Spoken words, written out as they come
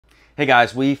Hey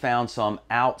guys, we found some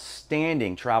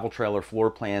outstanding travel trailer floor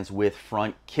plans with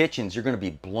front kitchens. You're going to be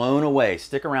blown away.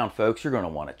 Stick around, folks. You're going to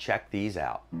want to check these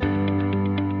out.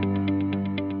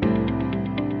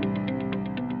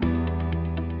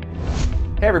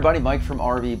 Hey everybody, Mike from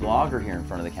RVBlogger here in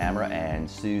front of the camera, and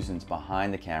Susan's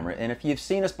behind the camera. And if you've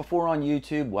seen us before on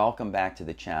YouTube, welcome back to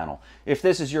the channel. If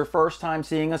this is your first time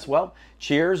seeing us, well,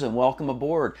 cheers and welcome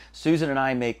aboard. Susan and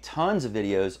I make tons of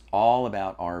videos all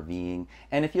about RVing.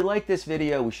 And if you like this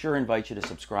video, we sure invite you to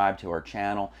subscribe to our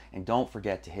channel. And don't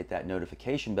forget to hit that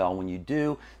notification bell when you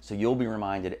do, so you'll be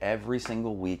reminded every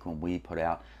single week when we put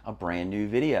out a brand new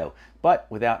video. But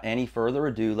without any further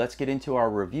ado, let's get into our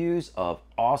reviews of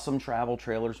awesome travel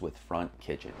trailers with front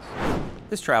kitchens.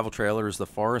 This travel trailer is the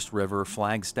Forest River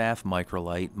Flagstaff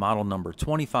Microlite, model number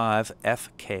 25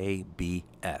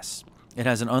 FKBS. It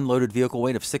has an unloaded vehicle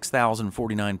weight of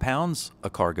 6,049 pounds,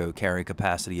 a cargo carry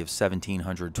capacity of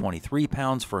 1,723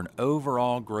 pounds for an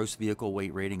overall gross vehicle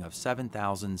weight rating of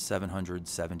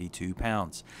 7,772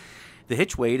 pounds. The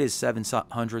hitch weight is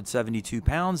 772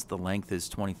 pounds, the length is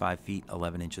 25 feet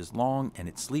 11 inches long, and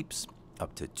it sleeps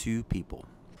up to 2 people.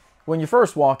 When you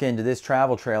first walk into this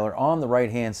travel trailer, on the right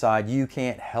hand side, you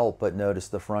can't help but notice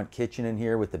the front kitchen in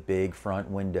here with the big front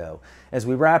window. As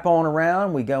we wrap on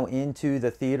around, we go into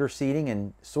the theater seating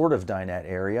and sort of dinette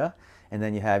area, and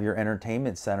then you have your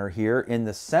entertainment center here. In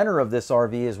the center of this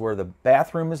RV is where the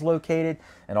bathroom is located,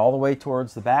 and all the way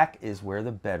towards the back is where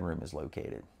the bedroom is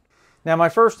located. Now, my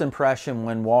first impression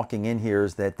when walking in here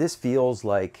is that this feels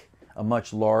like a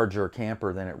much larger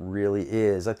camper than it really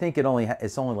is. I think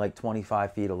it's only like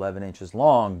 25 feet 11 inches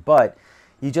long, but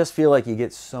you just feel like you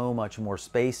get so much more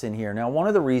space in here. Now, one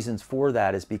of the reasons for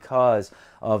that is because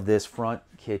of this front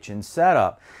kitchen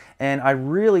setup. And I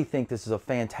really think this is a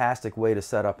fantastic way to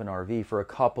set up an RV for a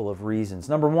couple of reasons.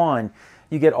 Number one,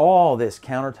 you get all this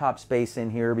countertop space in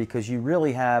here because you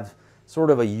really have sort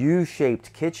of a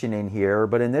U-shaped kitchen in here,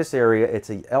 but in this area it's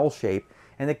a L shape,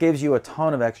 and it gives you a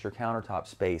ton of extra countertop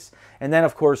space. And then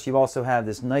of course you also have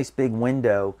this nice big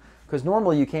window, because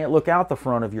normally you can't look out the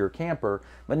front of your camper,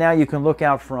 but now you can look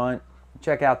out front,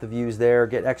 check out the views there,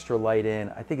 get extra light in.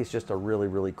 I think it's just a really,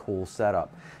 really cool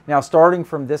setup. Now, starting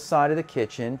from this side of the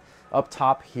kitchen, up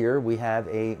top here we have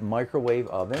a microwave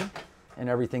oven, and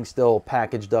everything's still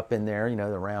packaged up in there, you know,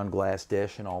 the round glass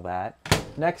dish and all that.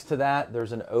 Next to that,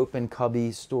 there's an open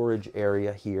cubby storage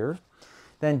area here.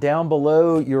 Then down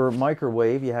below your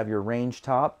microwave, you have your range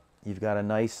top. You've got a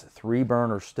nice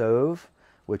 3-burner stove,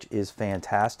 which is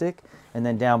fantastic. And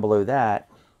then down below that,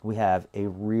 we have a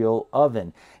real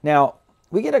oven. Now,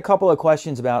 we get a couple of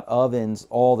questions about ovens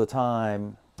all the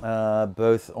time,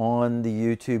 both on the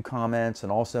YouTube comments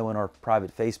and also in our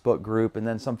private Facebook group, and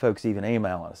then some folks even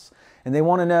email us. And they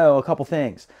want to know a couple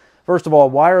things. First of all,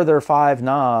 why are there 5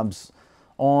 knobs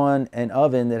on an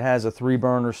oven that has a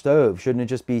 3-burner stove? Shouldn't it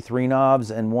just be 3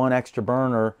 knobs and 1 extra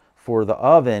burner for the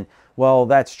oven? Well,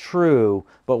 that's true,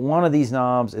 but one of these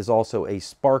knobs is also a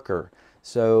sparker.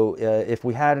 So if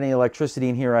we had any electricity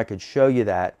in here, I could show you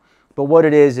that. But what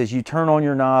it is you turn on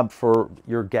your knob for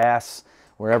your gas,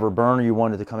 wherever burner you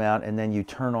want it to come out, and then you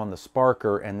turn on the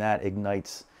sparker, and that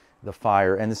ignites the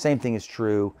fire. And the same thing is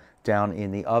true down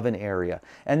in the oven area.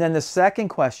 And then the second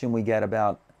question we get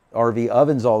about RV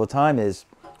ovens all the time is,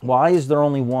 why is there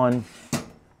only 1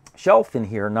 shelf in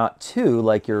here, not 2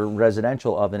 like your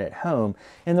residential oven at home?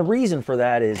 And the reason for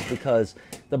that is because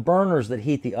the burners that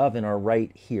heat the oven are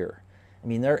right here. I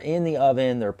mean, they're in the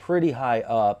oven, they're pretty high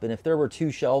up, and if there were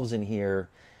 2 shelves in here,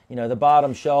 you know, the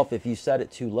bottom shelf, if you set it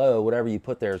too low, whatever you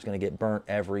put there is going to get burnt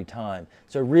every time.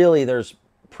 So really, there's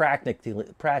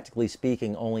practically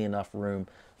speaking only enough room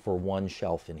for 1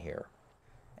 shelf in here.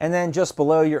 And then just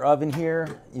below your oven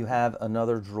here, you have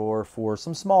another drawer for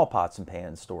some small pots and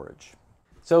pans storage.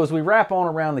 So as we wrap on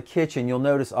around the kitchen, you'll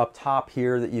notice up top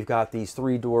here that you've got these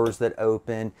 3 doors that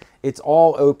open. It's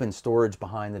all open storage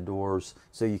behind the doors,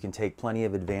 so you can take plenty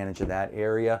of advantage of that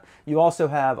area. You also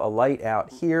have a light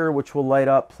out here, which will light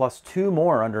up, plus 2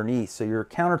 more underneath. So your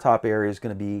countertop area is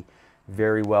going to be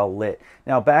very well lit.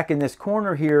 Now, back in this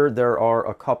corner here, there are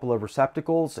a couple of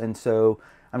receptacles. And so,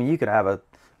 I mean, you could have a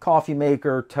coffee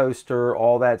maker, toaster,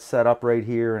 all that set up right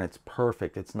here, and it's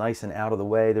perfect. It's nice and out of the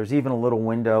way. There's even a little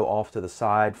window off to the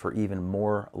side for even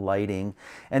more lighting.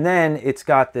 And then it's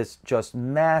got this just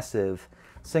massive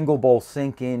single bowl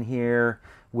sink in here,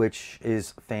 which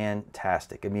is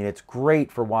fantastic. I mean, it's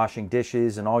great for washing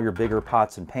dishes and all your bigger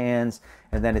pots and pans.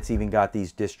 And then it's even got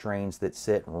these dish drains that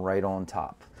sit right on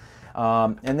top.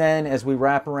 And then as we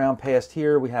wrap around past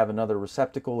here, we have another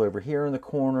receptacle over here in the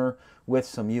corner with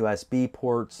some USB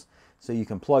ports, so you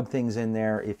can plug things in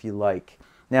there if you like.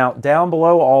 Now, down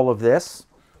below all of this,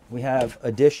 we have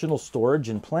additional storage,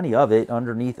 and plenty of it,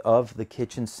 underneath of the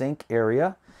kitchen sink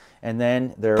area. And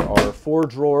then there are 4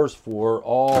 drawers for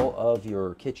all of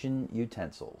your kitchen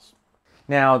utensils.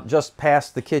 Now, just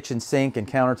past the kitchen sink and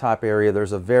countertop area,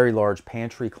 there's a very large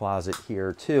pantry closet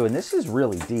here too. And this is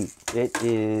really deep. It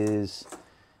is,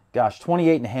 gosh,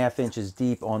 28.5 inches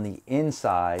deep on the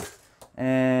inside,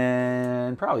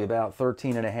 and probably about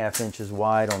 13.5 inches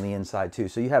wide on the inside too.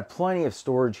 So you have plenty of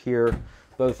storage here,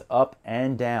 both up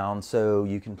and down, so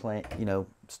you can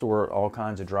store all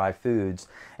kinds of dry foods.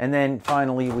 And then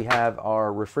finally, we have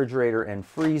our refrigerator and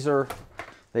freezer.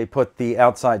 They put the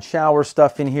outside shower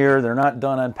stuff in here. They're not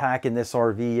done unpacking this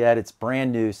RV yet. It's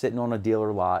brand new, sitting on a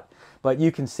dealer lot. But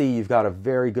you can see you've got a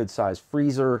very good size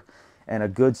freezer and a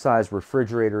good size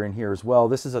refrigerator in here as well.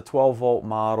 This is a 12-volt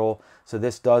model, so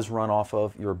this does run off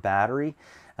of your battery.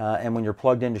 And when you're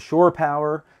plugged into shore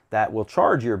power, that will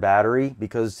charge your battery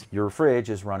because your fridge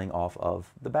is running off of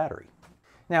the battery.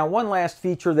 Now, one last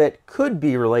feature that could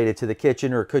be related to the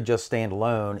kitchen or could just stand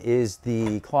alone is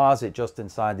the closet just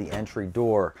inside the entry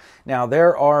door. Now,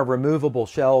 there are removable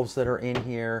shelves that are in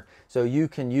here, so you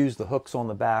can use the hooks on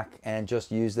the back and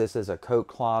just use this as a coat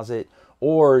closet,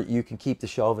 or you can keep the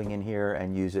shelving in here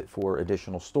and use it for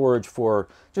additional storage for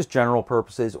just general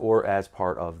purposes or as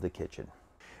part of the kitchen.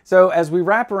 So as we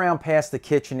wrap around past the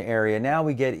kitchen area, now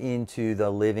we get into the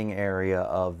living area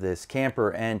of this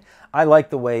camper, and I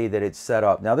like the way that it's set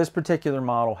up. Now, this particular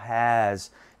model has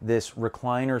this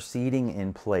recliner seating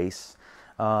in place.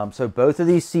 So both of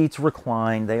these seats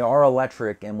recline. They are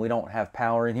electric, and we don't have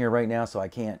power in here right now, so I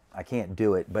can't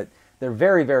do it, but they're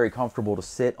very, very comfortable to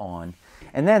sit on.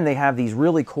 And then they have these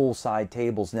really cool side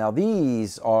tables. Now,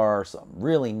 these are some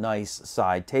really nice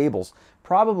side tables.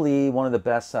 Probably one of the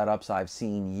best setups I've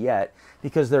seen yet,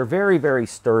 because they're very, very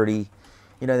sturdy.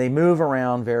 You know, they move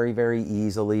around very, very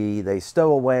easily. They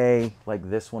stow away, like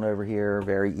this one over here,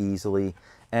 very easily.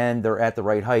 And they're at the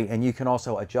right height. And you can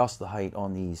also adjust the height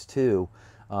on these too,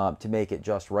 to make it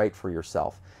just right for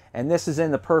yourself. And this is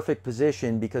in the perfect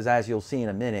position because, as you'll see in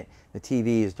a minute, the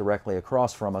TV is directly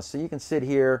across from us. So you can sit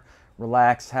here,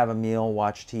 relax, have a meal,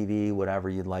 watch TV, whatever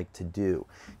you'd like to do.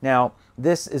 Now,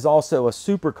 this is also a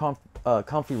super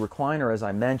comfy recliner, as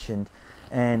I mentioned.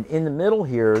 And in the middle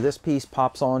here, this piece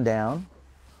pops on down.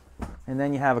 And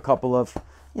then you have a couple of,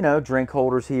 drink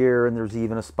holders here. And there's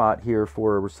even a spot here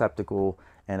for a receptacle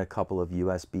and a couple of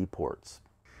USB ports.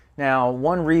 Now,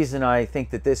 one reason I think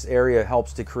that this area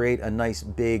helps to create a nice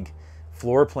big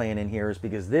floor plan in here is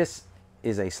because this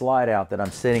is a slide out that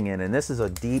I'm sitting in, and this is a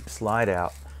deep slide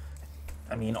out.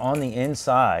 I mean, on the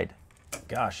inside,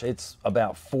 gosh, it's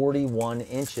about 41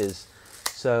 inches.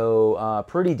 So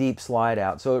pretty deep slide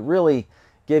out. So it really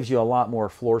gives you a lot more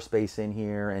floor space in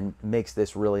here and makes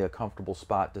this really a comfortable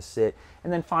spot to sit.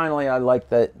 And then finally, I like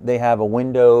that they have a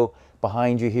window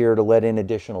behind you here to let in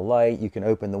additional light. You can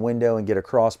open the window and get a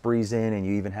cross breeze in, and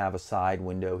you even have a side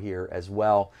window here as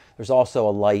well. There's also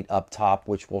a light up top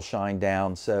which will shine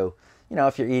down. So,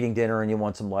 if you're eating dinner and you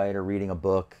want some light or reading a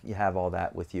book, you have all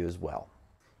that with you as well.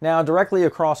 Now, directly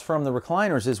across from the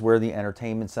recliners is where the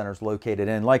entertainment center is located.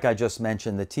 And like I just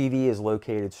mentioned, the TV is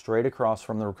located straight across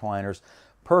from the recliners.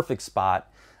 Perfect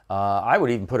spot. I would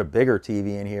even put a bigger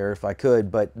TV in here if I could,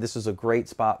 but this is a great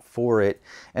spot for it.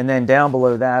 And then down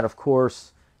below that, of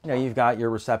course, you've got your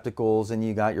receptacles and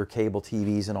you got your cable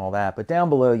TVs and all that. But down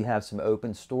below, you have some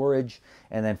open storage.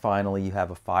 And then finally, you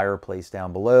have a fireplace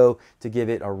down below to give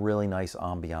it a really nice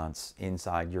ambiance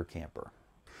inside your camper.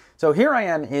 So here I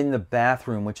am in the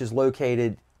bathroom, which is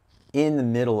located in the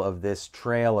middle of this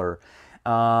trailer.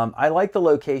 I like the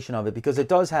location of it because it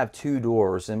does have 2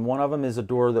 doors, and one of them is a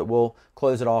door that will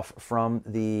close it off from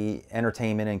the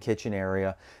entertainment and kitchen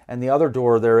area, and the other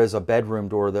door, there is a bedroom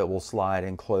door that will slide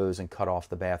and close and cut off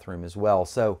the bathroom as well.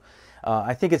 So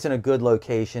I think it's in a good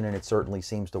location, and it certainly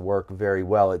seems to work very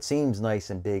well. It seems nice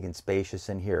and big and spacious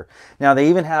in here. Now, they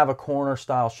even have a corner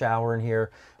style shower in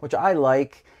here, which I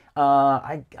like.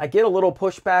 I get a little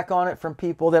pushback on it from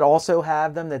people that also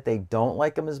have them, that they don't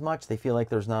like them as much. They feel like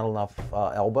there's not enough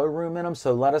elbow room in them.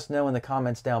 So let us know in the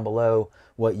comments down below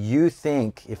what you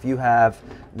think if you have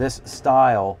this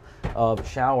style of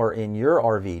shower in your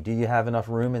RV. Do you have enough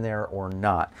room in there or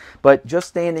not? But just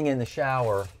standing in the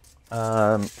shower,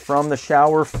 from the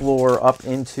shower floor up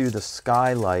into the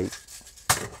skylight,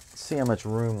 let's see how much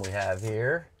room we have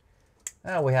here.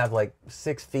 We have like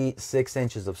 6 feet, 6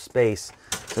 inches of space.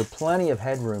 So plenty of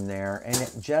headroom there.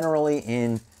 And generally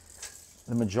in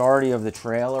the majority of the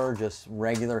trailer, just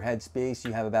regular headspace,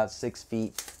 you have about 6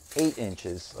 feet, 8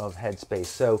 inches of headspace.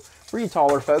 So for you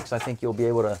taller folks, I think you'll be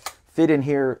able to fit in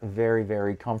here very,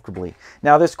 very comfortably.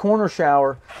 Now this corner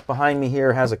shower behind me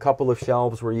here has a couple of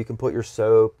shelves where you can put your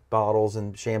soap, bottles,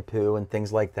 and shampoo and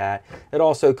things like that. It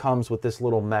also comes with this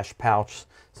little mesh pouch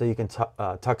so you can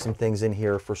tuck some things in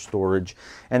here for storage.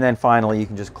 And then finally, you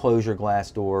can just close your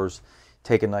glass doors,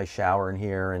 take a nice shower in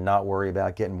here, and not worry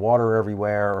about getting water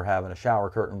everywhere or having a shower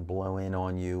curtain blow in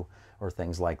on you or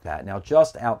things like that. Now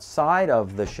just outside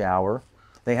of the shower,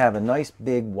 they have a nice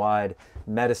big wide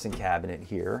medicine cabinet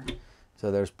here.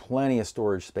 So there's plenty of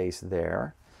storage space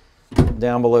there.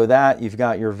 Down below that, you've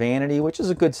got your vanity, which is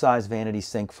a good size vanity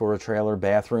sink for a trailer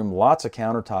bathroom. Lots of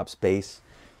countertop space.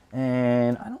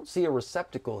 And I don't see a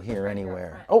receptacle here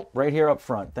anywhere. Oh, right here up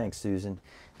front. Thanks, Susan.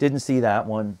 Didn't see that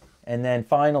one. And then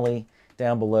finally,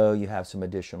 down below, you have some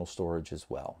additional storage as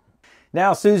well.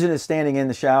 Now Susan is standing in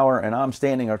the shower and I'm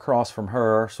standing across from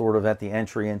her, sort of at the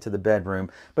entry into the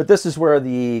bedroom. But this is where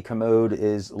the commode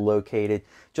is located.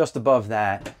 Just above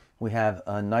that, we have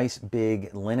a nice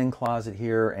big linen closet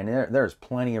here, and there's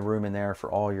plenty of room in there for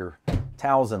all your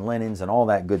towels and linens and all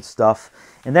that good stuff.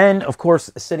 And then, of course,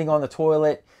 sitting on the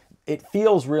toilet, it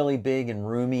feels really big and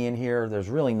roomy in here. There's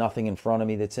really nothing in front of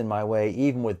me that's in my way.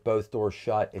 Even with both doors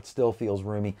shut, it still feels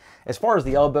roomy. As far as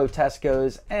the elbow test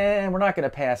goes, we're not going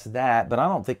to pass that, but I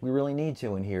don't think we really need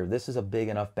to in here. This is a big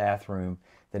enough bathroom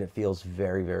that it feels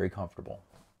very, very comfortable.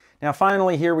 Now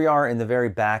finally, here we are in the very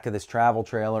back of this travel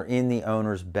trailer in the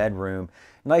owner's bedroom.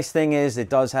 Nice thing is it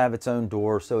does have its own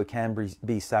door, so it can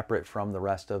be separate from the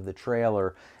rest of the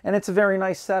trailer. And it's a very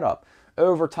nice setup.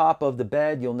 Over top of the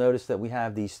bed, you'll notice that we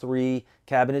have these 3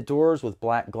 cabinet doors with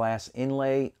black glass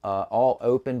inlay, all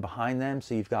open behind them,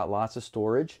 so you've got lots of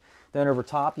storage. Then over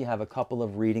top, you have a couple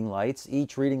of reading lights.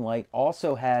 Each reading light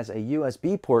also has a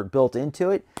USB port built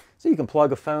into it, so you can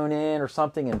plug a phone in or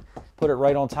something and put it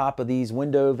right on top of these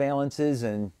window valances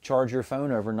and charge your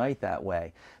phone overnight that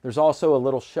way. There's also a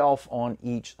little shelf on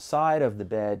each side of the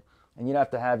bed, and you'd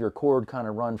have to have your cord kind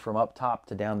of run from up top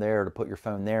to down there to put your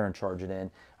phone there and charge it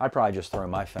in. I'd probably just throw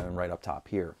my phone right up top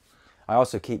here. I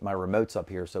also keep my remotes up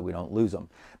here so we don't lose them.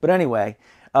 But anyway,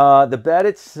 the bed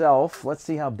itself, let's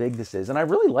see how big this is. And I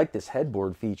really like this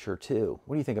headboard feature too.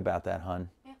 What do you think about that, hun?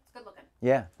 Yeah, it's good looking.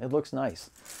 Yeah, it looks nice.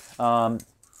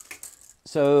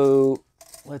 So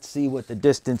let's see what the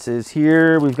distance is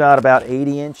here. We've got about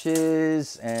 80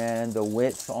 inches and the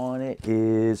width on it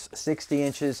is 60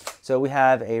 inches. So we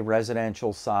have a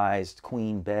residential sized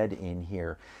queen bed in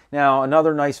here. Now,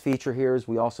 another nice feature here is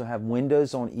we also have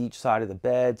windows on each side of the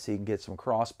bed, so you can get some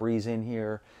cross breeze in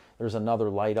here. There's another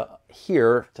light up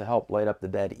here to help light up the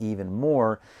bed even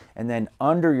more. And then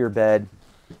under your bed,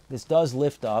 this does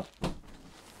lift up.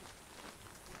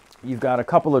 You've got a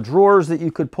couple of drawers that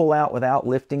you could pull out without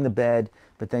lifting the bed,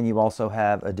 but then you also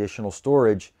have additional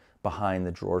storage behind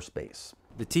the drawer space.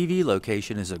 The TV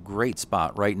location is a great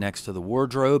spot right next to the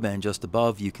wardrobe, and just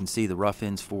above you can see the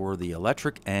rough-ins for the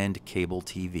electric and cable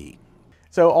TV.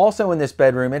 So also in this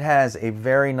bedroom, it has a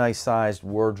very nice sized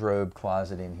wardrobe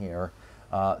closet in here.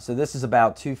 So this is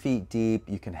about 2 feet deep.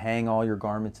 You can hang all your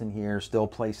garments in here, still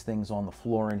place things on the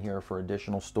floor in here for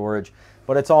additional storage,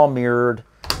 but it's all mirrored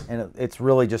and it's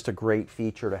really just a great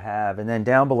feature to have. And then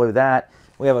down below that,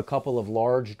 we have a couple of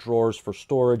large drawers for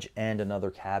storage and another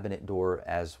cabinet door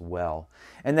as well.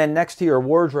 And then next to your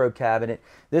wardrobe cabinet,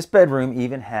 this bedroom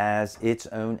even has its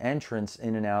own entrance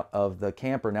in and out of the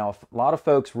camper. Now, a lot of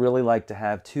folks really like to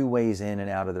have 2 ways in and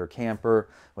out of their camper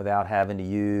without having to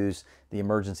use the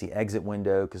emergency exit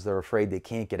window because they're afraid they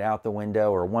can't get out the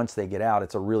window, or once they get out,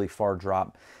 it's a really far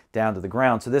drop down to the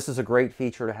ground. So this is a great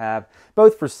feature to have,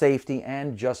 both for safety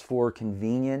and just for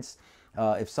convenience.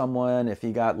 If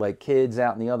you got like kids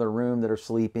out in the other room that are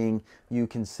sleeping, you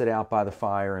can sit out by the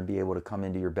fire and be able to come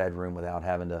into your bedroom without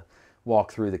having to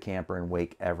walk through the camper and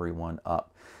wake everyone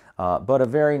up. But a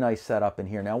very nice setup in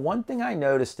here. Now, one thing I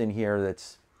noticed in here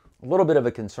that's a little bit of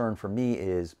a concern for me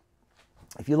is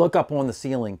if you look up on the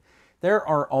ceiling, there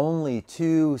are only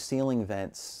 2 ceiling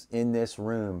vents in this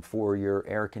room for your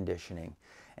air conditioning.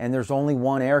 And there's only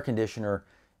 1 air conditioner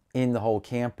in the whole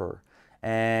camper.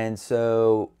 And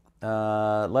so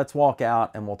let's walk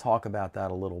out and we'll talk about that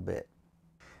a little bit.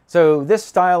 So this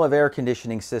style of air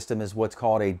conditioning system is what's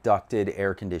called a ducted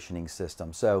air conditioning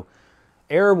system. So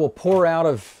air will pour out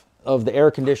of the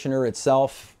air conditioner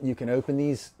itself. You can open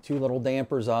these 2 little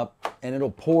dampers up and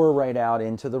it'll pour right out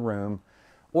into the room.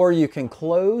 Or you can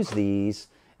close these,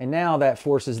 and now that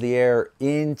forces the air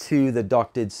into the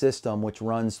ducted system, which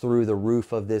runs through the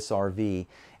roof of this RV.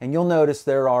 And you'll notice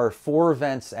there are 4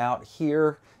 vents out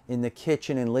here in the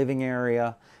kitchen and living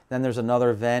area. Then there's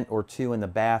another vent or 2 in the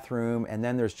bathroom, and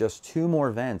then there's just 2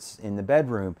 more vents in the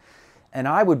bedroom. And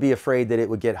I would be afraid that it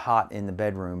would get hot in the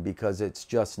bedroom because it's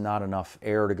just not enough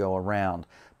air to go around.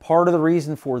 Part of the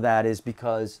reason for that is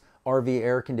because RV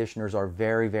air conditioners are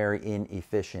very, very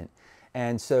inefficient.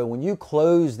 And so when you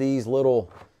close these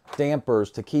little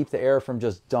dampers to keep the air from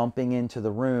just dumping into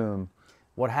the room,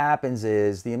 what happens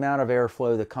is the amount of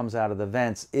airflow that comes out of the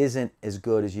vents isn't as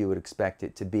good as you would expect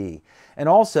it to be. And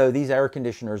also, these air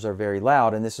conditioners are very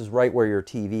loud, and this is right where your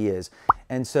TV is.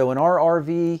 And so in our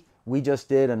RV, we just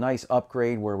did a nice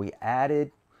upgrade where we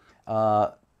added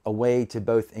a way to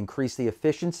both increase the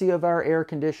efficiency of our air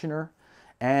conditioner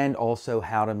and also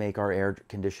how to make our air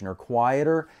conditioner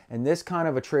quieter. And this kind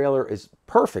of a trailer is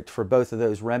perfect for both of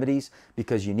those remedies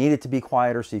because you need it to be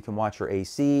quieter so you can watch your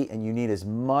AC, and you need as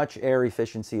much air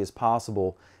efficiency as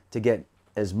possible to get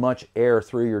as much air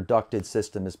through your ducted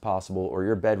system as possible, or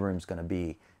your bedroom's gonna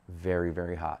be very,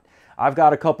 very hot. I've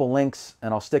got a couple links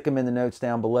and I'll stick them in the notes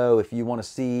down below if you wanna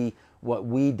see what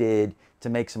we did to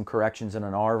make some corrections in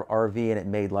an RV, and it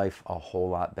made life a whole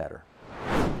lot better.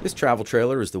 This travel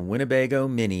trailer is the Winnebago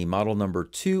Minnie, model number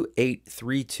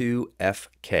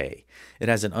 2832FK. It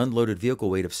has an unloaded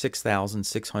vehicle weight of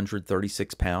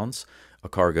 6,636 pounds, a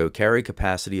cargo carry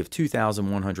capacity of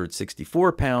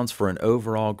 2,164 pounds for an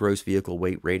overall gross vehicle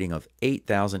weight rating of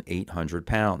 8,800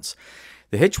 pounds.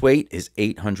 The hitch weight is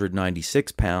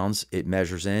 896 pounds. It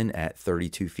measures in at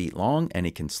 32 feet long, and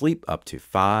it can sleep up to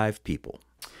 5 people.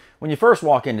 When you first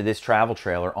walk into this travel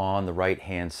trailer, on the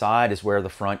right-hand side is where the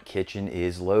front kitchen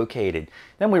is located.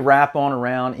 Then we wrap on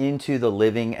around into the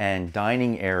living and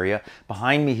dining area.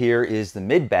 Behind me here is the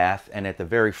mid-bath, and at the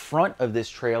very front of this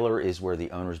trailer is where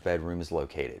the owner's bedroom is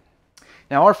located.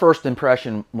 Now, our first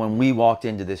impression when we walked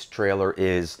into this trailer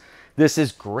is this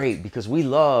is great because we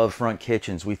love front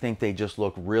kitchens. We think they just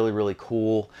look really, really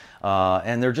cool,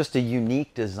 and they're just a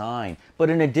unique design. But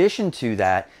in addition to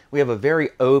that, we have a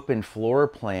very open floor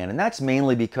plan, and that's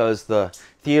mainly because the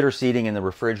theater seating and the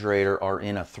refrigerator are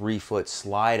in a 3-foot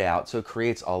slide out, so it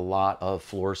creates a lot of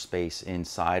floor space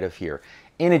inside of here.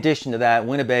 In addition to that,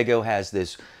 Winnebago has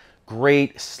this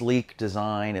great sleek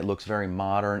design. It looks very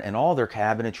modern, and all their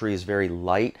cabinetry is very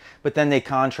light, but then they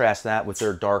contrast that with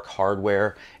their dark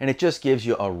hardware, and it just gives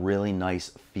you a really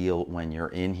nice feel when you're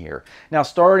in here. Now,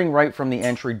 starting right from the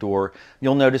entry door,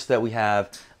 you'll notice that we have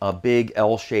a big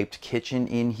L-shaped kitchen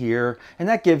in here, and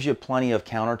that gives you plenty of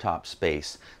countertop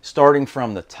space. Starting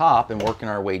from the top and working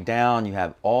our way down, you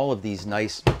have all of these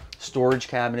nice storage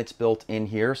cabinets built in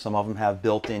here. Some of them have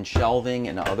built-in shelving,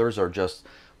 and others are just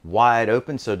wide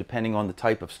open, so depending on the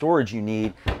type of storage you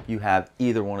need, you have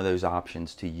either one of those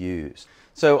options to use.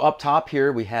 So up top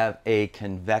here we have a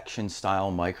convection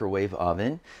style microwave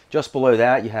oven. Just below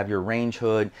that you have your range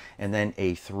hood and then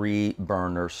a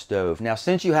 3-burner stove. Now,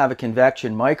 since you have a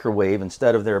convection microwave,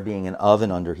 instead of there being an oven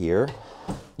under here,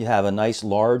 you have a nice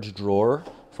large drawer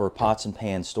for pots and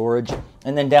pan storage,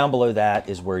 and then down below that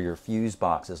is where your fuse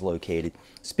box is located.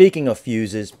 Speaking of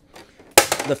fuses,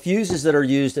 the fuses that are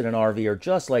used in an RV are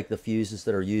just like the fuses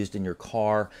that are used in your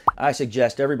car. I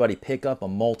suggest everybody pick up a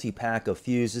multi-pack of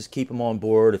fuses, keep them on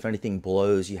board. If anything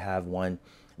blows, you have one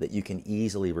that you can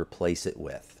easily replace it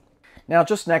with. Now,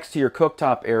 just next to your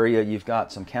cooktop area, you've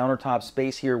got some countertop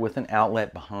space here with an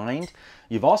outlet behind.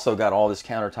 You've also got all this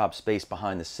countertop space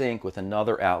behind the sink with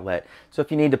another outlet. So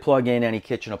if you need to plug in any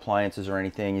kitchen appliances or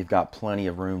anything, you've got plenty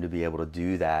of room to be able to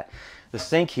do that. The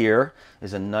sink here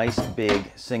is a nice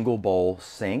big single bowl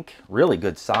sink, really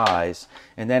good size.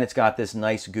 And then it's got this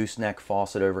nice gooseneck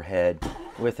faucet overhead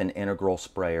with an integral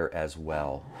sprayer as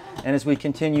well. And as we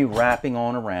continue wrapping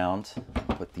on around,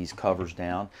 put these covers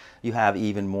down, you have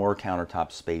even more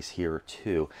countertop space here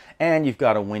too. And you've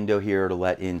got a window here to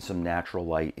let in some natural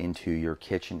light into your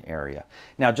kitchen area.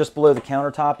 Now, just below the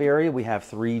countertop area, we have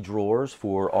 3 drawers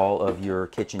for all of your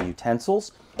kitchen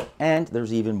utensils, and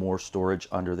there's even more storage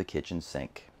under the kitchen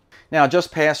sink. Now,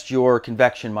 just past your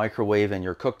convection microwave and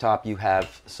your cooktop, you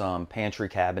have some pantry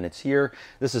cabinets here.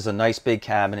 This is a nice big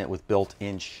cabinet with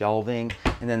built-in shelving,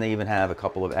 and then they even have a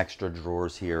couple of extra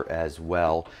drawers here as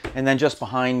well. And then just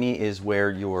behind me is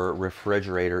where your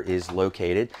refrigerator is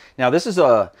located. Now, this is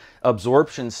a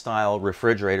absorption style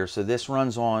refrigerator, so this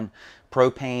runs on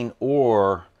propane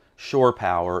or shore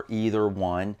power, either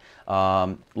one.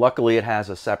 Luckily, it has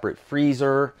a separate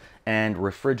freezer and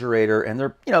refrigerator, and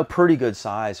they're pretty good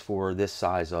size for this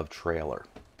size of trailer.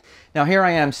 Now, here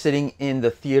I am sitting in the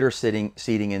theater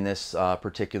seating in this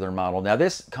particular model. Now,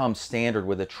 this comes standard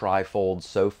with a tri-fold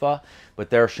sofa, but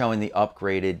they're showing the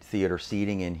upgraded theater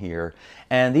seating in here.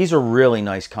 And these are really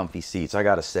nice, comfy seats, I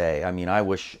gotta say. I mean, I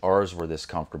wish ours were this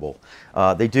comfortable.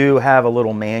 They do have a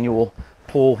little manual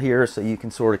pull here so you can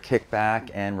sort of kick back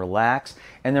and relax.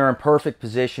 And they're in perfect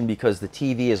position because the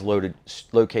TV is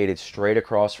located straight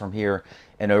across from here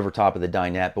and over top of the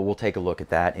dinette, but we'll take a look at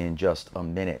that in just a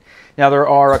minute. Now there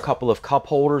are a couple of cup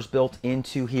holders built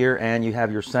into here, and you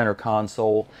have your center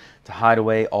console to hide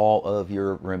away all of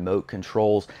your remote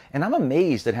controls. And I'm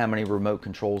amazed at how many remote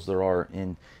controls there are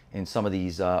in some of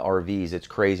these RVs. It's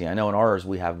crazy. I know in ours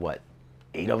we have, what,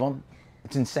 8 of them?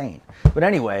 It's insane. But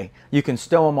anyway, you can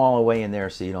stow them all away in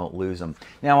there so you don't lose them.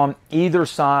 Now on either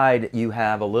side you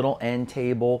have a little end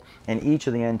table, and each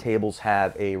of the end tables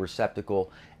have a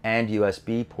receptacle and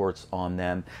USB ports on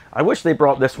them. I wish they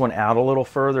brought this one out a little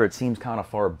further. It seems kind of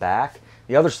far back.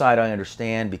 The other side I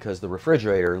understand because the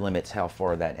refrigerator limits how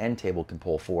far that end table can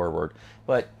pull forward,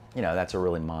 but you know, that's a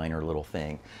really minor little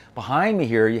thing. Behind me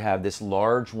here you have this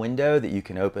large window that you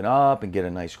can open up and get a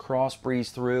nice cross breeze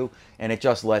through, and it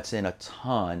just lets in a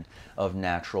ton of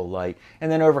natural light. And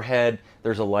then overhead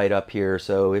there's a light up here,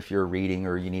 so if you're reading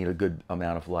or you need a good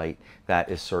amount of light, that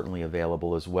is certainly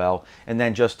available as well. And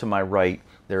then just to my right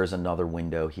there is another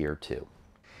window here too.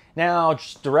 Now,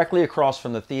 just directly across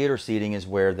from the theater seating is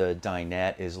where the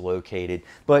dinette is located,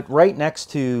 but right next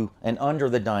to and under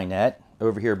the dinette,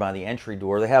 over here by the entry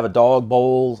door, they have a dog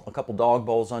bowl, a couple dog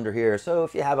bowls under here. So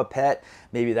if you have a pet,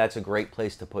 maybe that's a great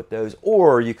place to put those,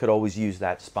 or you could always use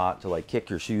that spot to like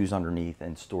kick your shoes underneath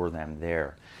and store them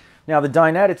there. Now the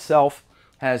dinette itself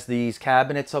has these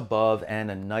cabinets above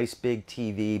and a nice big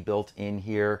TV built in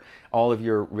here. All of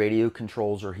your radio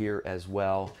controls are here as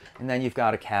well. And then you've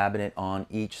got a cabinet on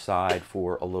each side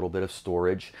for a little bit of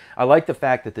storage. I like the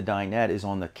fact that the dinette is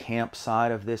on the camp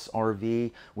side of this RV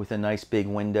with a nice big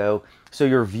window. So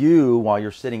your view while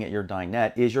you're sitting at your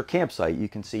dinette is your campsite. You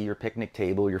can see your picnic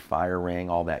table, your fire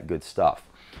ring, all that good stuff.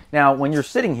 Now, when you're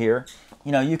sitting here,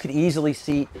 you know, you could easily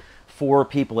seat 4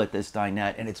 people at this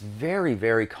dinette, and it's very,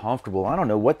 very comfortable. I don't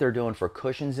know what they're doing for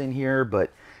cushions in here, but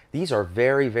these are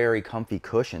very, very comfy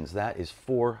cushions. That is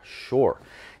for sure.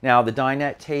 Now, the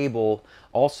dinette table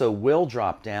also will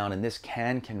drop down, and this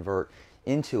can convert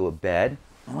into a bed.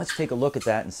 And let's take a look at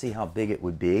that and see how big it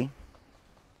would be.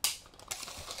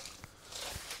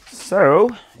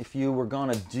 So, if you were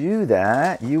gonna do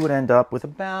that, you would end up with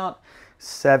about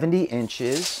 70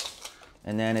 inches.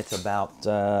 And then it's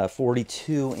about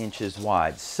 42 inches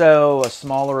wide. So a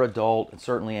smaller adult, and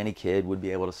certainly any kid, would be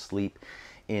able to sleep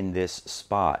in this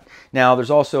spot. Now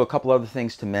there's also a couple other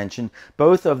things to mention.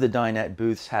 Both of the dinette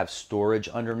booths have storage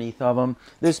underneath of them.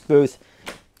 This booth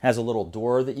has a little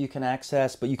door that you can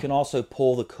access, but you can also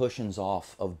pull the cushions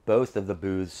off of both of the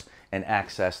booths and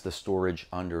access the storage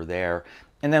under there.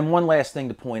 And then one last thing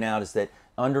to point out is that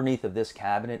underneath of this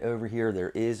cabinet over here,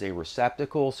 there is a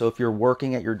receptacle. So if you're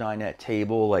working at your dinette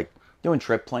table, like doing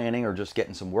trip planning or just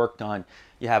getting some work done,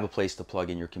 you have a place to plug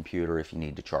in your computer if you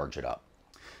need to charge it up.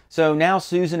 So now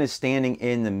Susan is standing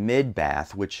in the mid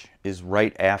bath, which is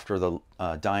right after the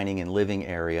dining and living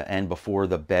area and before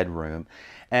the bedroom.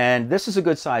 And this is a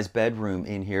good sized bedroom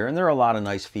in here, and there are a lot of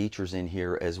nice features in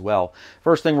here as well.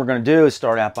 First thing we're going to do is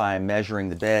start out by measuring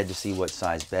the bed to see what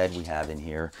size bed we have in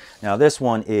here. Now this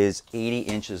one is 80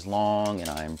 inches long, and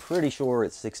I'm pretty sure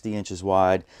it's 60 inches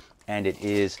wide, and it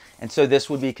is. And so this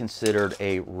would be considered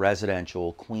a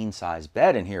residential queen size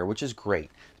bed in here, which is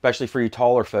great, especially for you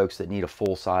taller folks that need a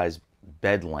full size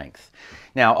bed length.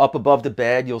 Now up above the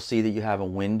bed, you'll see that you have a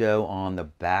window on the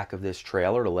back of this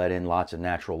trailer to let in lots of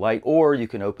natural light, or you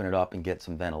can open it up and get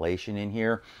some ventilation in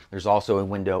here. There's also a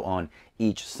window on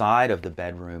each side of the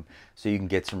bedroom, so you can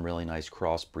get some really nice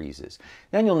cross breezes.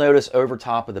 Then you'll notice over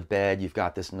top of the bed, you've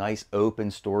got this nice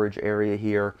open storage area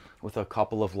here with a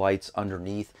couple of lights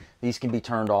underneath. These can be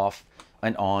turned off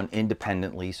and on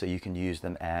independently, so you can use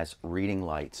them as reading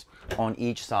lights. On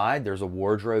each side there's a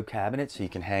wardrobe cabinet, so you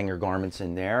can hang your garments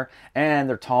in there, and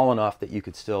they're tall enough that you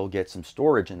could still get some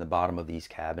storage in the bottom of these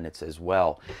cabinets as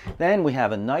well. Then we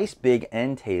have a nice big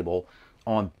end table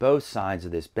on both sides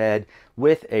of this bed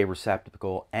with a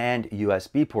receptacle and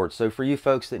USB port. So for you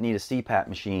folks that need a CPAP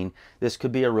machine, this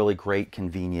could be a really great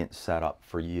convenient setup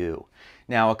for you.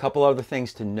 Now a couple other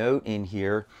things to note in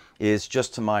here is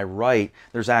just to my right,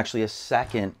 there's actually a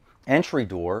second entry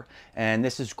door, and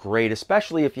this is great,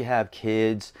 especially if you have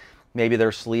kids. Maybe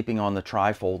they're sleeping on the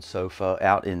trifold sofa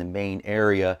out in the main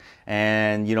area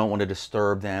and you don't want to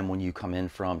disturb them when you come in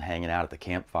from hanging out at the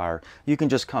campfire. You can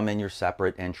just come in your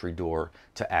separate entry door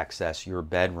to access your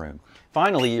bedroom.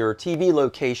 Finally, your TV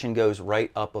location goes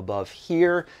right up above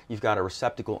here. You've got a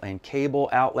receptacle and cable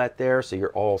outlet there, so you're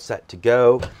all set to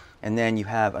go. And then you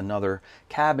have another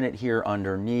cabinet here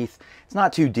underneath. It's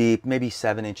not too deep, maybe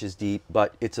 7 inches deep,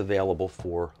 but it's available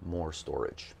for more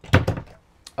storage.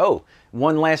 Oh,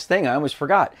 one last thing I almost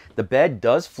forgot. The bed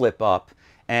does flip up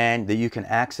and that you can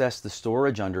access the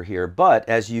storage under here. But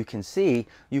as you can see,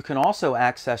 you can also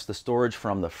access the storage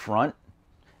from the front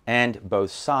and both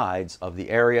sides of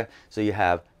the area. So you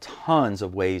have tons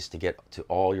of ways to get to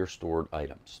all your stored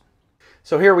items.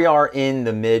 So here we are in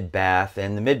the mid-bath,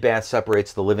 and the mid-bath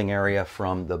separates the living area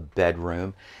from the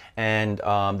bedroom. And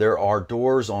there are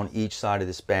doors on each side of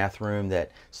this bathroom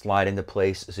that slide into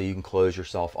place so you can close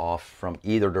yourself off from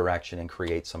either direction and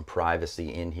create some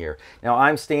privacy in here. Now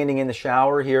I'm standing in the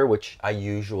shower here, which I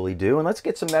usually do, and let's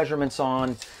get some measurements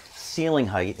on ceiling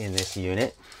height in this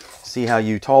unit. See how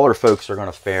you taller folks are going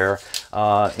to fare.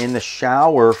 In the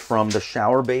shower, from the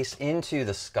shower base into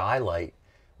the skylight,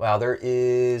 wow, there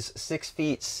is 6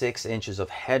 feet 6 inches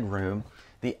of headroom.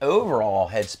 The overall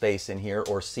headspace in here,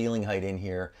 or ceiling height in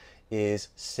here, is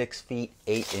 6 feet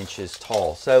 8 inches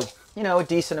tall. So, you know, a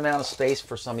decent amount of space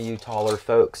for some of you taller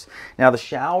folks. Now, the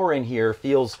shower in here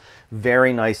feels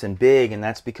very nice and big, and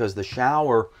that's because the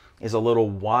shower is a little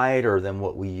wider than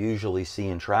what we usually see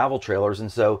in travel trailers,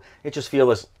 and so it just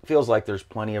feels like there's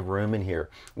plenty of room in here.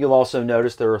 You'll also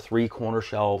notice there are 3 corner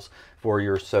shelves for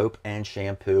your soap and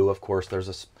shampoo. Of course,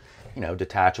 there's a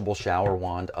detachable shower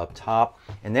wand up top,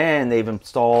 and then they've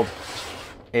installed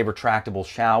a retractable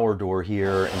shower door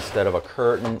here instead of a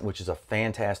curtain, which is a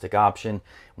fantastic option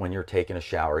when you're taking a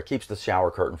shower. It keeps the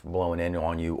shower curtain from blowing in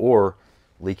on you or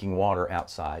leaking water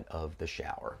outside of the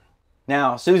shower.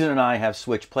 Now, Susan and I have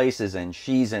switched places, and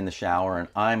she's in the shower and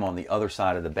I'm on the other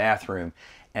side of the bathroom.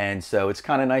 And so it's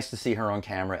kind of nice to see her on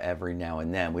camera every now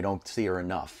and then. We don't see her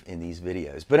enough in these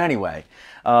videos. But anyway,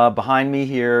 behind me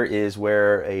here is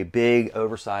where a big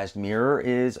oversized mirror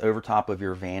is over top of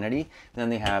your vanity. Then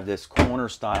they have this corner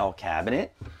style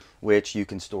cabinet, which you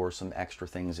can store some extra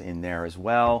things in there as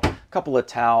well. A couple of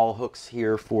towel hooks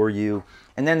here for you.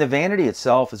 And then the vanity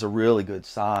itself is a really good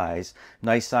size.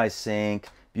 Nice size sink,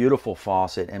 beautiful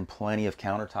faucet, and plenty of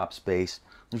countertop space.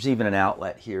 There's even an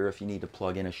outlet here if you need to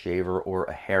plug in a shaver or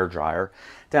a hair dryer.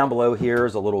 Down below here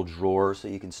is a little drawer so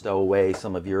you can stow away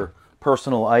some of your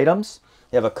personal items.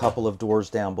 You have a couple of doors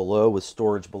down below with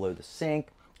storage below the sink.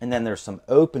 And then there's some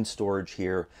open storage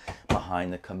here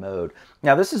behind the commode.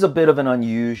 Now, this is a bit of an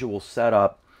unusual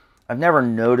setup. I've never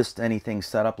noticed anything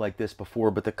set up like this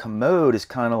before, but the commode is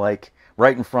kind of like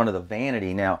right in front of the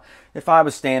vanity. Now, if I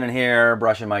was standing here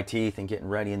brushing my teeth and getting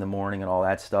ready in the morning and all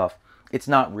that stuff, it's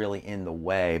not really in the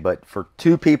way, but for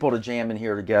 2 people to jam in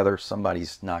here together,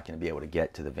 somebody's not going to be able to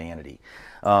get to the vanity.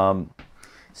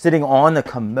 Sitting on the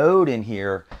commode in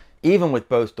here, even with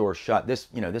both doors shut, this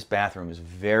bathroom is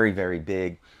very, very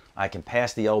big. I can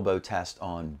pass the elbow test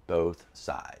on both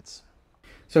sides.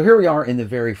 So here we are in the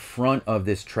very front of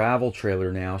this travel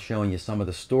trailer now, showing you some of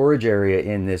the storage area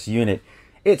in this unit.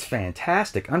 It's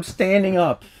fantastic. I'm standing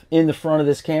up in the front of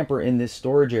this camper in this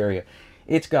storage area.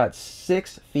 It's got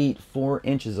 6 feet 4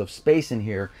 inches of space in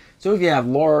here. So if you have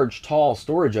large, tall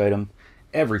storage item,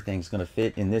 everything's going to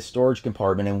fit in this storage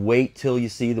compartment, and wait till you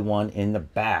see the one in the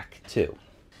back too.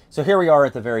 So here we are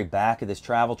at the very back of this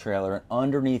travel trailer, and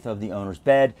underneath of the owner's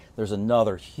bed, there's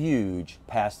another huge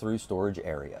pass-through storage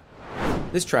area.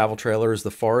 This travel trailer is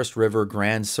the Forest River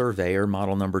Grand Surveyor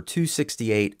model number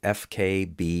 268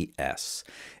 FKBS.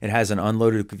 It has an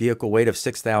unloaded vehicle weight of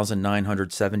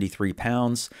 6,973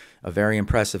 pounds, a very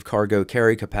impressive cargo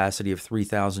carry capacity of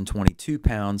 3,022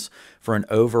 pounds for an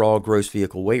overall gross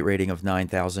vehicle weight rating of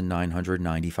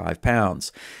 9,995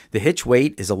 pounds. The hitch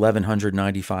weight is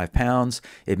 1,195 pounds.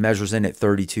 It measures in at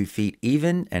 32 feet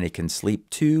even, and it can sleep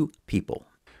 2 people.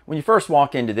 When you first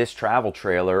walk into this travel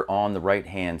trailer, on the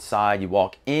right-hand side, you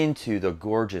walk into the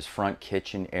gorgeous front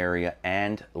kitchen area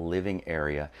and living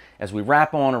area. As we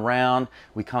wrap on around,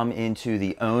 we come into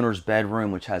the owner's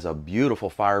bedroom, which has a beautiful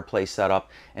fireplace setup.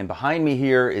 And behind me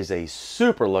here is a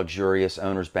super luxurious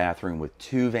owner's bathroom with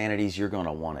 2 vanities. You're going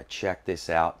to want to check this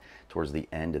out towards the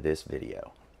end of this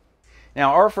video.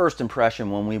 Now, our first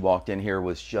impression when we walked in here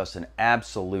was just an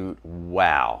absolute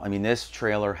wow. I mean, this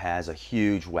trailer has a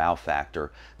huge wow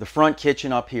factor. The front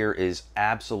kitchen up here is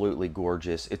absolutely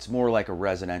gorgeous. It's more like a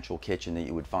residential kitchen that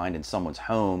you would find in someone's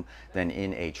home than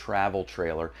in a travel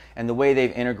trailer. And the way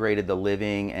they've integrated the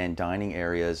living and dining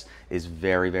areas is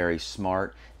very, very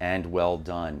smart and well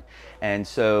done. And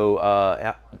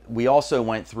so we also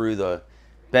went through the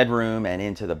bedroom and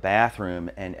into the bathroom,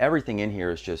 and everything in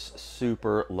here is just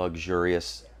super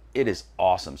luxurious. It is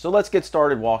awesome. So let's get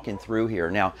started walking through here.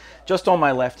 Now, just on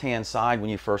my left hand side when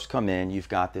you first come in, you've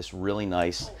got this really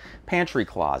nice pantry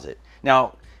closet.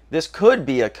 Now, This could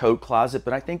be a coat closet,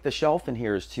 but I think the shelf in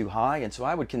here is too high, and so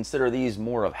I would consider these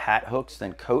more of hat hooks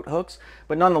than coat hooks.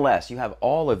 But nonetheless, you have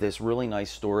all of this really nice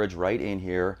storage right in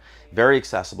here, very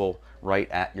accessible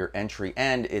right at your entry,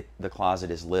 and the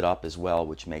closet is lit up as well,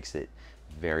 which makes it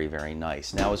very, very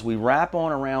nice. Now, as we wrap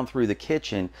on around through the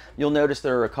kitchen, you'll notice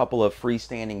there are a couple of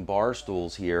freestanding bar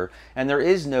stools here, and there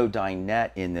is no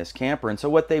dinette in this camper. And so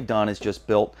what they've done is just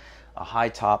built a high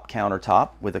top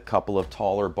countertop with a couple of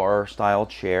taller bar style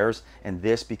chairs, and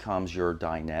this becomes your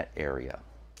dinette area.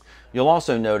 You'll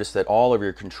also notice that all of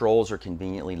your controls are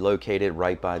conveniently located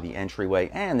right by the entryway,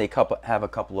 and they have a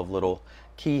couple of little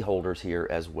key holders here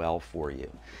as well for you.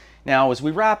 Now, as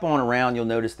we wrap on around, you'll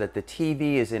notice that the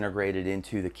TV is integrated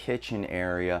into the kitchen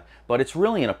area, but it's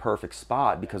really in a perfect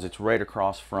spot because it's right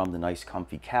across from the nice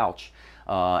comfy couch.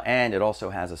 And it also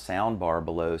has a sound bar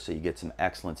below, so you get some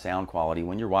excellent sound quality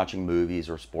when you're watching movies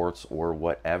or sports or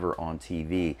whatever on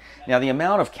TV. Now, the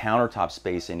amount of countertop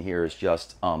space in here is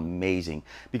just amazing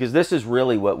because this is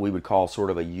really what we would call sort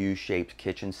of a U-shaped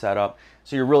kitchen setup.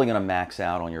 So you're really going to max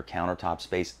out on your countertop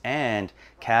space and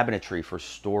cabinetry for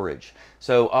storage.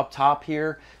 So up top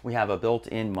here, we have a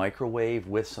built-in microwave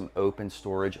with some open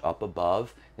storage up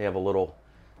above. They have a little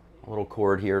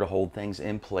cord here to hold things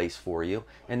in place for you.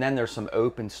 And then there's some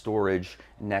open storage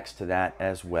next to that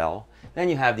as well. Then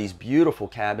you have these beautiful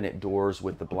cabinet doors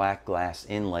with the black glass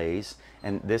inlays.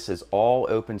 And this is all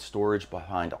open storage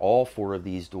behind all 4 of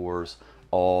these doors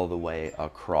all the way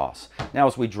across. Now,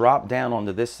 as we drop down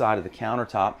onto this side of the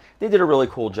countertop, they did a really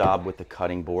cool job with the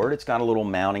cutting board. It's got a little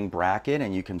mounting bracket,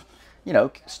 and you can, you know,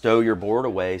 stow your board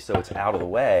away so it's out of the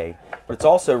way. But it's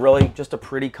also really just a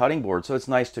pretty cutting board, so it's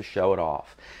nice to show it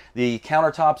off. The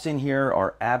countertops in here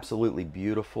are absolutely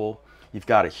beautiful. You've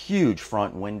got a huge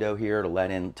front window here to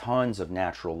let in tons of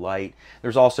natural light.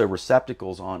 There's also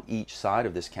receptacles on each side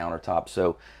of this countertop,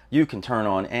 so you can turn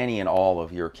on any and all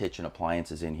of your kitchen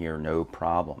appliances in here, no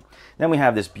problem. Then we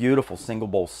have this beautiful single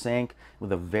bowl sink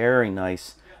with a very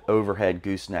nice overhead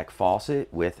gooseneck faucet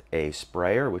with a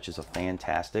sprayer, which is a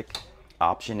fantastic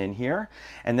option in here.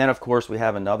 And then, of course, we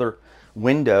have another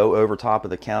window over top of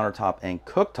the countertop and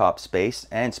cooktop space.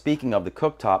 And speaking of the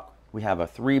cooktop, we have a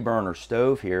 3-burner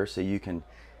stove here, so you can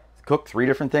cook 3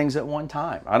 different things at one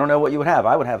time. I don't know what you would have.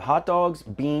 I would have hot dogs,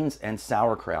 beans, and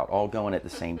sauerkraut all going at the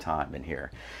same time in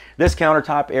here. This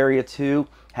countertop area too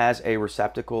has a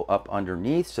receptacle up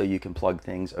underneath, so you can plug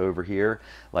things over here,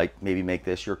 like maybe make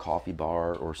this your coffee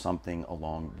bar or something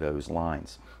along those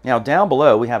lines. Now, down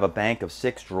below, we have a bank of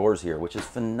 6 drawers here, which is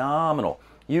phenomenal.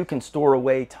 You can store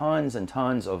away tons and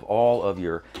tons of all of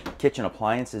your kitchen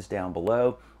appliances down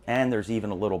below. And there's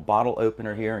even a little bottle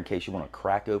opener here in case you want to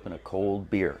crack open a cold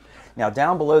beer. Now,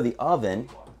 down below the oven,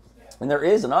 and there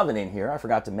is an oven in here, I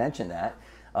forgot to mention that.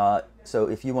 So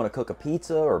if you want to cook a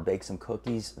pizza or bake some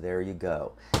cookies, there you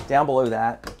go. Down below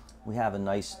that, we have a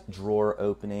nice drawer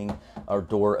opening or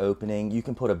door opening. You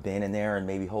can put a bin in there and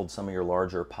maybe hold some of your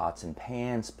larger pots and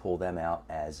pans, pull them out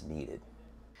as needed.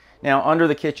 Now, under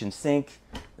the kitchen sink,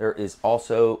 there is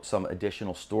also some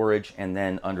additional storage, and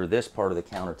then under this part of the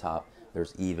countertop,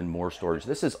 there's even more storage.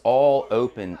 This is all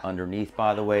open underneath,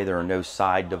 by the way. There are no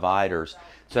side dividers.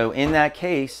 So in that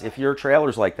case, if your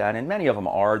trailer's like that, and many of them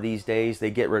are these days,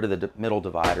 they get rid of the middle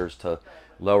dividers to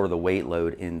lower the weight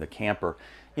load in the camper.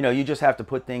 You know, you just have to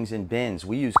put things in bins.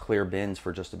 We use clear bins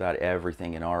for just about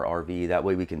everything in our RV. That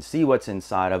way we can see what's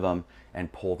inside of them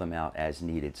and pull them out as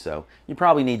needed. So you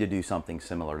probably need to do something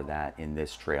similar to that in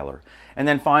this trailer. And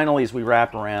then finally, as we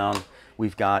wrap around,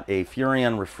 we've got a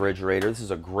Furrion refrigerator. This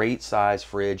is a great size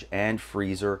fridge and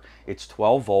freezer. It's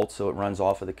 12 volts, so it runs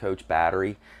off of the Coach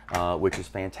battery, which is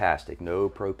fantastic. No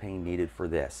propane needed for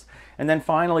this. And then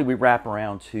finally, we wrap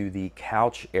around to the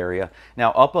couch area.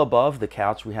 Now, up above the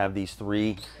couch, we have these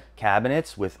 3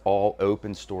 cabinets with all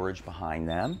open storage behind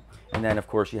them. And then, of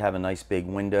course, you have a nice big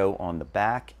window on the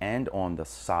back and on the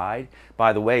side.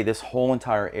 By the way, this whole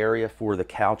entire area for the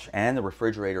couch and the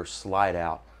refrigerator slide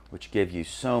out, which give you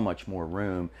so much more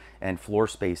room and floor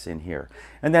space in here.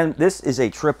 And then this is a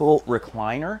triple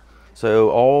recliner. So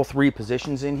all 3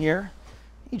 positions in here,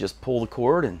 you just pull the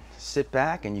cord and sit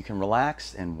back and you can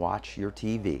relax and watch your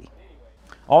TV.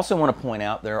 Also want to point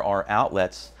out there are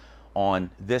outlets on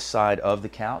this side of the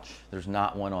couch. There's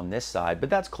not one on this side, but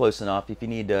that's close enough. If you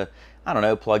need to, I don't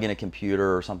know, plug in a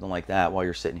computer or something like that while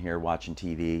you're sitting here watching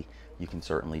TV, you can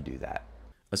certainly do that.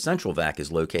 A central vac is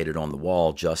located on the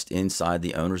wall just inside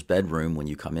the owner's bedroom when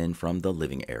you come in from the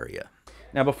living area.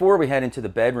 Now, before we head into the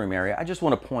bedroom area, I just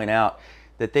want to point out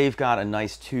that they've got a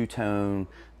nice 2-tone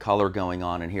color going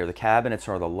on in here. The cabinets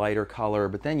are the lighter color,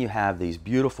 but then you have these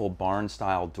beautiful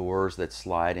barn-style doors that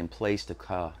slide in place to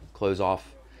close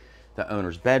off the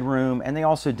owner's bedroom, and they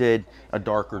also did a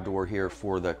darker door here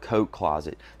for the coat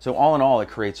closet. So all in all, it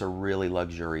creates a really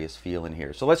luxurious feel in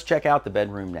here. So let's check out the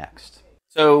bedroom next.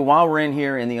 So while we're in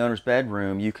here in the owner's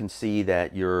bedroom, you can see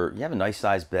that you have a nice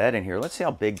size bed in here. Let's see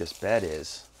how big this bed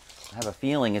is. I have a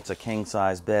feeling it's a king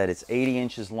size bed. It's 80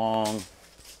 inches long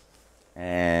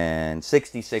and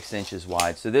 66 inches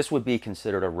wide. So this would be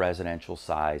considered a residential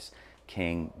size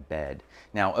king bed.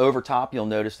 Now over top, you'll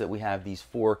notice that we have these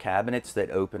 4 cabinets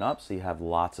that open up, so you have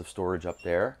lots of storage up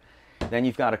there. Then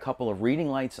you've got a couple of reading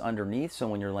lights underneath, so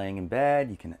when you're laying in bed,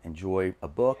 you can enjoy a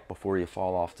book before you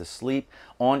fall off to sleep.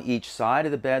 On each side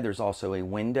of the bed, there's also a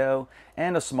window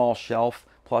and a small shelf,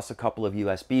 plus a couple of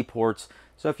USB ports.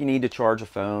 So if you need to charge a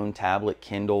phone, tablet,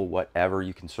 Kindle, whatever,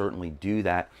 you can certainly do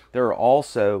that. There are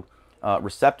also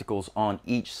receptacles on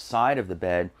each side of the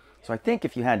bed. So I think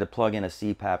if you had to plug in a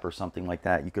CPAP or something like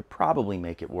that, you could probably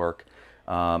make it work,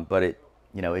 but it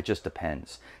just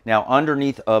depends. Now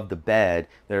underneath of the bed,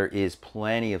 there is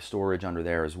plenty of storage under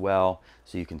there as well,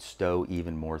 so you can stow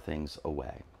even more things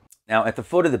away. Now at the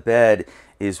foot of the bed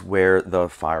is where the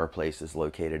fireplace is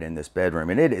located in this bedroom,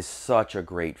 and it is such a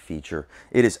great feature.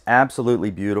 It is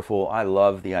absolutely beautiful. I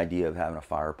love the idea of having a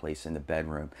fireplace in the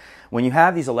bedroom. When you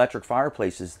have these electric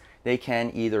fireplaces, they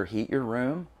can either heat your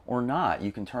room or not.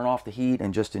 You can turn off the heat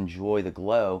and just enjoy the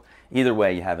glow. Either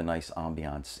way, you have a nice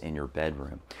ambiance in your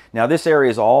bedroom. Now this area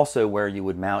is also where you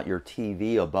would mount your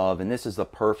TV above, and this is the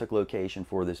perfect location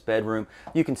for this bedroom.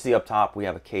 You can see up top we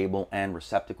have a cable and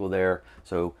receptacle there,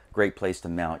 so great place to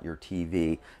mount your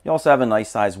TV. You also have a nice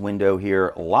size window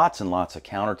here, lots and lots of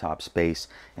countertop space.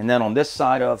 And then on this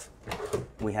side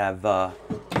we have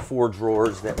 4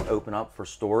 drawers that open up for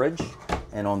storage,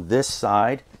 and on this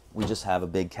side we just have a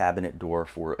big cabinet door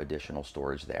for additional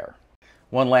storage there.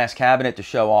 One last cabinet to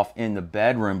show off in the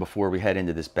bedroom before we head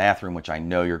into this bathroom, which I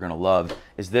know you're going to love,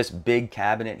 is this big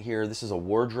cabinet here. This is a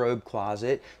wardrobe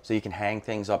closet, so you can hang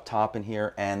things up top in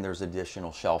here, and there's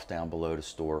additional shelf down below to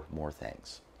store more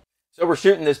things. So we're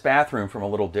shooting this bathroom from a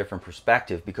little different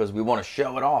perspective because we want to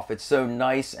show it off. It's so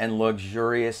nice and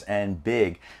luxurious and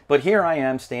big. But here I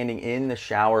am standing in the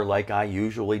shower like I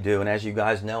usually do, and as you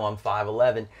guys know, I'm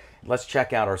 5'11". Let's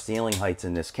check out our ceiling heights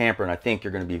in this camper, and I think you're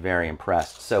going to be very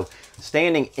impressed. So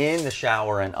standing in the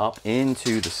shower and up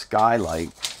into the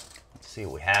skylight, let's see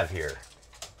what we have here.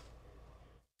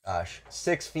 Gosh,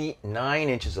 6 feet 9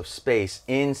 inches of space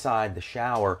inside the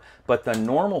shower, but the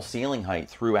normal ceiling height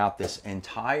throughout this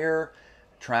entire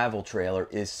travel trailer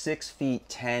is 6 feet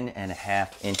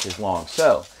 10.5 inches long.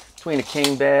 So between a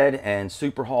king bed and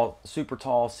super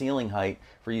tall ceiling height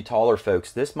for you taller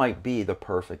folks, this might be the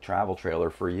perfect travel trailer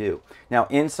for you. Now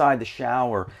inside the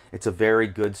shower, it's a very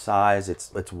good size.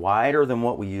 It's wider than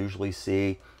what we usually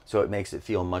see, so it makes it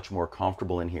feel much more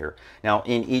comfortable in here. Now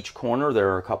in each corner, there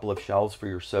are a couple of shelves for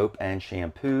your soap and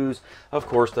shampoos. Of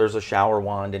course, there's a shower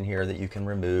wand in here that you can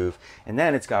remove. And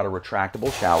then it's got a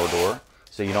retractable shower door,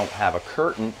 so you don't have a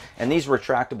curtain. And these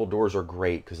retractable doors are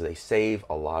great because they save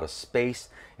a lot of space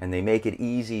and they make it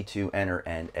easy to enter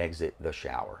and exit the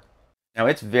shower. Now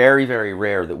it's very, very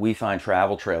rare that we find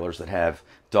travel trailers that have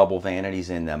double vanities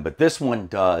in them, but this one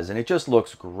does, and it just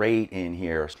looks great in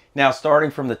here. Now starting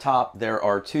from the top, there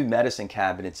are 2 medicine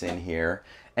cabinets in here,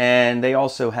 and they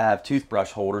also have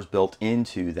toothbrush holders built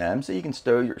into them, so you can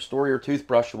store your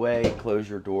toothbrush away, close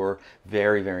your door.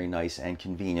 Very, very nice and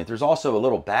convenient. There's also a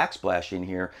little backsplash in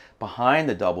here behind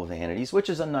the double vanities, which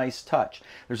is a nice touch.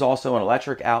 There's also an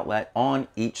electric outlet on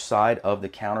each side of the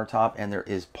countertop, and there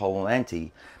is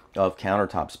plenty of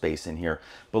countertop space in here.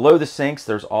 Below the sinks,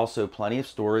 there's also plenty of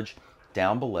storage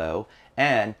down below,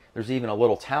 and there's even a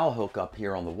little towel hook up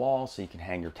here on the wall, so you can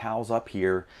hang your towels up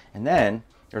here. And then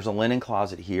there's a linen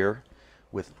closet here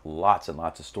with lots and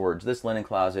lots of storage. This linen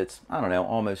closet's, I don't know,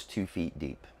 almost 2 feet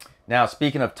deep. Now,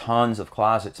 speaking of tons of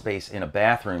closet space in a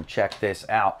bathroom, check this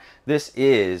out. This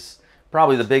is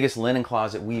probably the biggest linen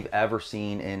closet we've ever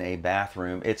seen in a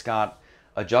bathroom. It's got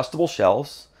adjustable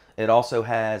shelves. It also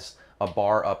has a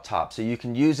bar up top, so you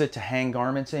can use it to hang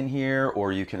garments in here,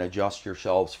 or you can adjust your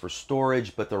shelves for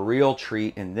storage. But the real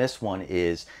treat in this one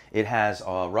is it has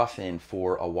a rough-in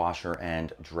for a washer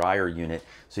and dryer unit,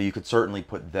 so you could certainly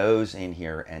put those in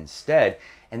here instead,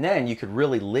 and then you could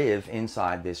really live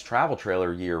inside this travel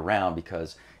trailer year-round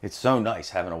because it's so nice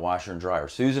having a washer and dryer.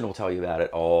 Susan will tell you about it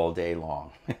all day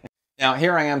long. Now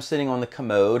here I am sitting on the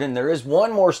commode, and there is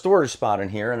one more storage spot in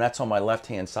here, and that's on my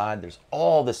left-hand side. There's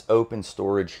all this open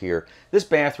storage here. This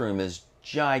bathroom is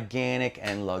gigantic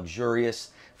and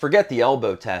luxurious. Forget the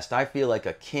elbow test. I feel like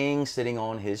a king sitting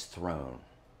on his throne.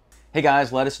 Hey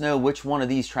guys, let us know which one of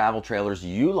these travel trailers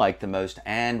you like the most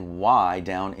and why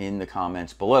down in the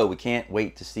comments below. We can't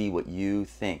wait to see what you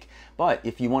think. But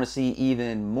if you want to see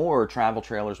even more travel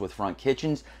trailers with front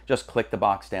kitchens, just click the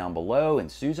box down below and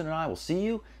Susan and I will see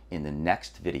you in the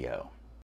next video.